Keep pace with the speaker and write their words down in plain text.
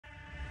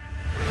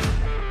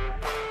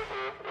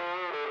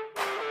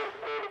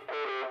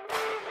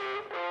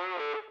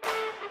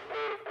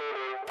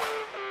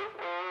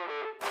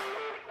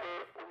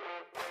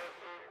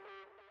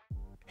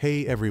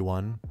Hey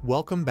everyone,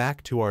 welcome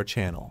back to our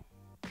channel.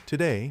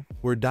 Today,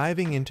 we're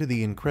diving into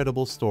the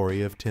incredible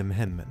story of Tim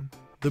Henman,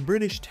 the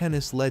British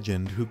tennis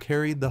legend who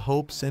carried the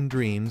hopes and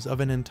dreams of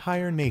an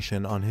entire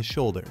nation on his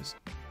shoulders.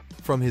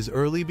 From his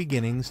early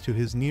beginnings to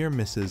his near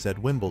misses at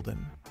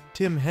Wimbledon,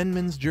 Tim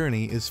Henman's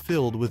journey is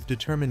filled with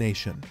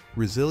determination,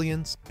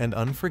 resilience, and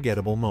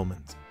unforgettable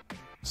moments.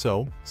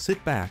 So,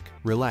 sit back,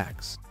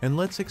 relax, and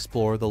let's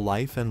explore the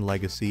life and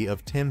legacy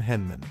of Tim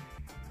Henman.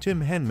 Tim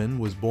Henman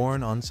was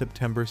born on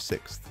September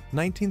 6,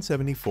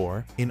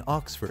 1974, in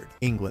Oxford,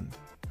 England.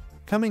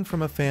 Coming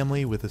from a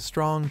family with a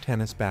strong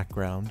tennis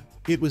background,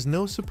 it was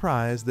no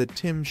surprise that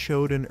Tim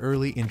showed an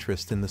early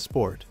interest in the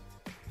sport.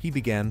 He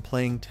began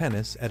playing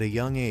tennis at a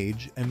young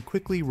age and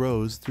quickly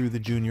rose through the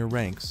junior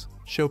ranks,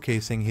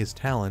 showcasing his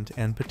talent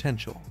and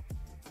potential.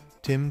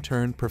 Tim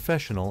turned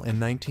professional in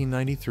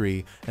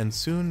 1993 and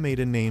soon made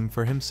a name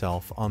for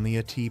himself on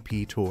the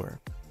ATP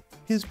Tour.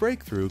 His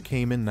breakthrough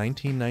came in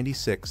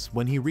 1996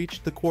 when he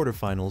reached the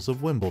quarterfinals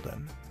of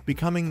Wimbledon,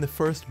 becoming the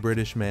first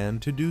British man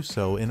to do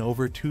so in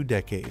over 2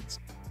 decades.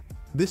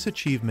 This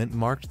achievement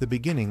marked the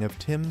beginning of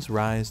Tim's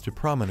rise to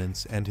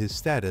prominence and his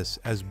status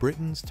as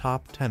Britain's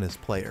top tennis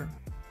player.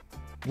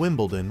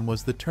 Wimbledon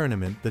was the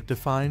tournament that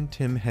defined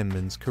Tim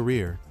Henman's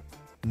career.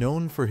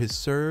 Known for his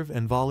serve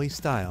and volley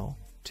style,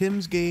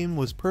 Tim's game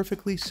was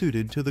perfectly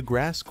suited to the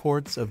grass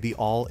courts of the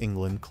All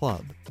England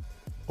club.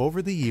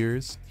 Over the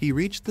years, he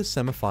reached the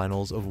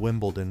semifinals of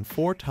Wimbledon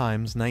 4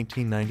 times: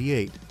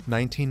 1998,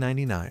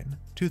 1999,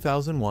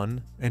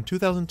 2001, and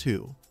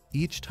 2002,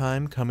 each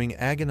time coming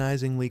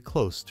agonizingly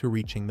close to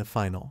reaching the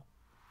final.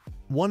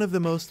 One of the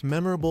most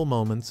memorable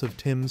moments of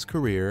Tim's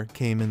career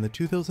came in the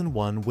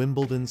 2001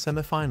 Wimbledon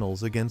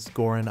semifinals against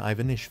Goran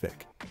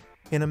Ivanišević.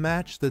 In a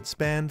match that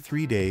spanned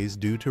 3 days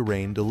due to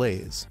rain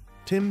delays,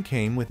 Tim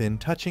came within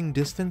touching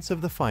distance of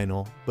the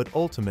final but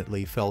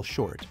ultimately fell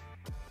short.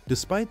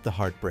 Despite the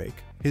heartbreak,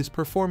 his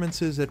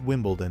performances at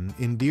Wimbledon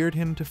endeared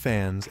him to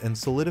fans and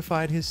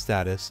solidified his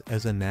status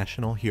as a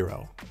national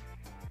hero.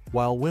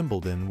 While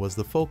Wimbledon was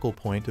the focal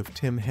point of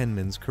Tim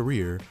Henman's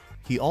career,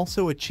 he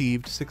also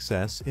achieved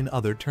success in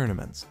other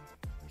tournaments.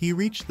 He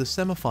reached the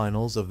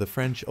semifinals of the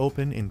French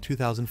Open in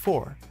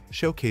 2004,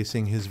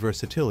 showcasing his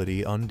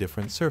versatility on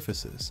different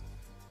surfaces.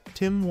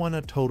 Tim won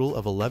a total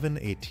of 11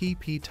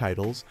 ATP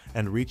titles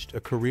and reached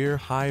a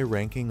career-high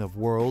ranking of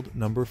world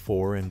number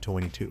 4 in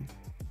 22.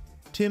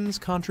 Tim's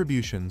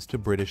contributions to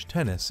British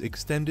tennis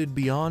extended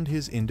beyond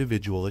his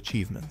individual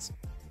achievements.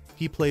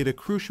 He played a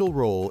crucial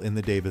role in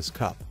the Davis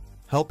Cup,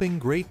 helping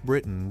Great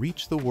Britain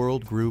reach the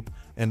world group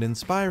and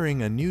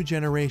inspiring a new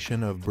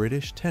generation of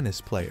British tennis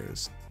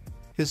players.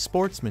 His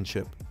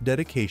sportsmanship,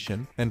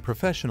 dedication, and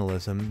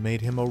professionalism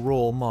made him a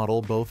role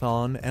model both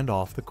on and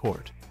off the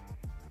court.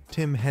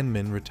 Tim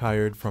Henman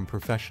retired from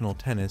professional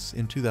tennis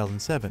in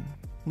 2007,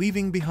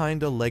 leaving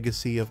behind a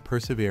legacy of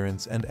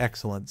perseverance and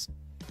excellence.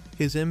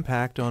 His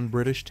impact on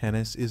British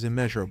tennis is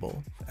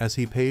immeasurable, as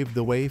he paved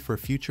the way for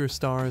future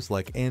stars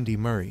like Andy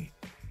Murray.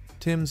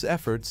 Tim's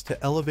efforts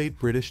to elevate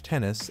British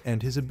tennis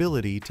and his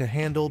ability to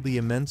handle the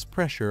immense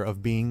pressure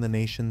of being the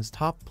nation's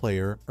top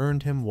player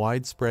earned him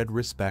widespread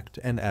respect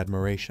and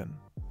admiration.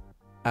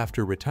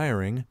 After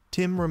retiring,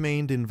 Tim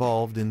remained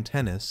involved in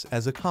tennis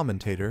as a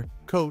commentator,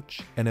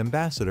 coach, and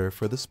ambassador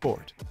for the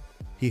sport.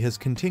 He has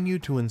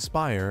continued to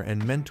inspire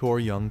and mentor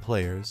young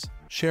players,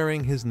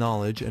 sharing his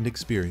knowledge and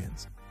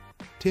experience.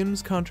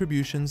 Tim's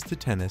contributions to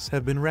tennis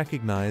have been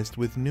recognized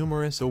with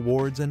numerous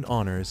awards and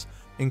honors,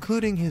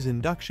 including his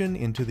induction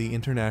into the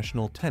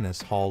International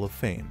Tennis Hall of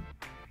Fame.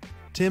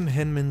 Tim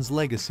Henman's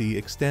legacy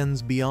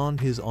extends beyond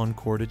his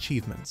on-court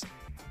achievements.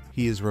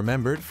 He is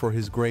remembered for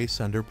his grace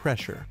under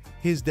pressure,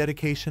 his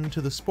dedication to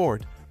the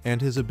sport,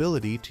 and his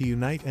ability to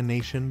unite a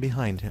nation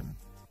behind him.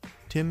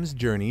 Tim's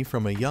journey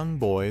from a young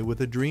boy with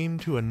a dream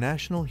to a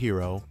national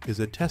hero is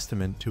a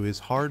testament to his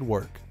hard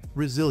work,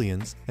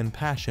 resilience, and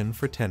passion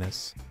for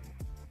tennis.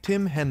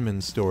 Tim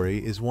Henman's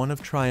story is one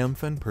of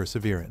triumph and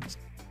perseverance.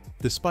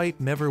 Despite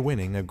never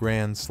winning a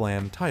Grand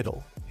Slam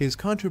title, his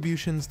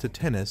contributions to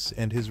tennis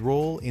and his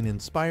role in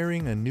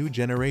inspiring a new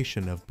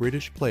generation of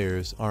British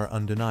players are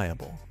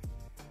undeniable.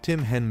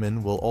 Tim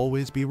Henman will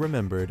always be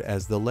remembered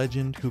as the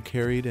legend who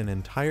carried an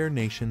entire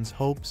nation's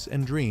hopes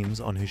and dreams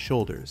on his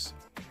shoulders.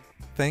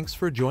 Thanks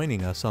for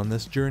joining us on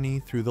this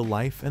journey through the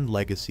life and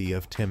legacy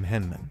of Tim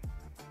Henman.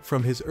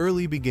 From his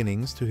early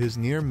beginnings to his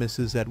near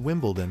misses at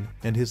Wimbledon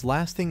and his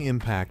lasting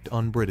impact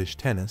on British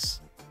tennis,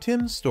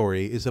 Tim's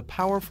story is a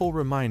powerful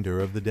reminder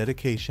of the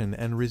dedication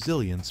and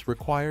resilience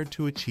required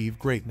to achieve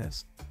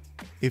greatness.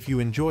 If you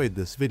enjoyed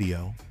this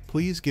video,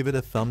 please give it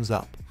a thumbs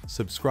up,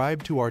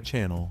 subscribe to our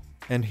channel,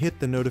 and hit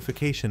the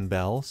notification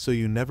bell so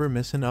you never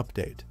miss an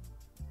update.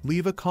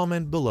 Leave a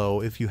comment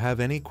below if you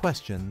have any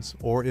questions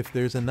or if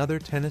there's another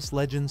tennis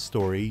legend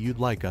story you'd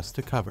like us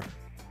to cover.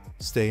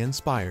 Stay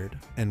inspired,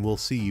 and we'll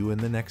see you in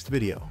the next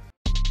video.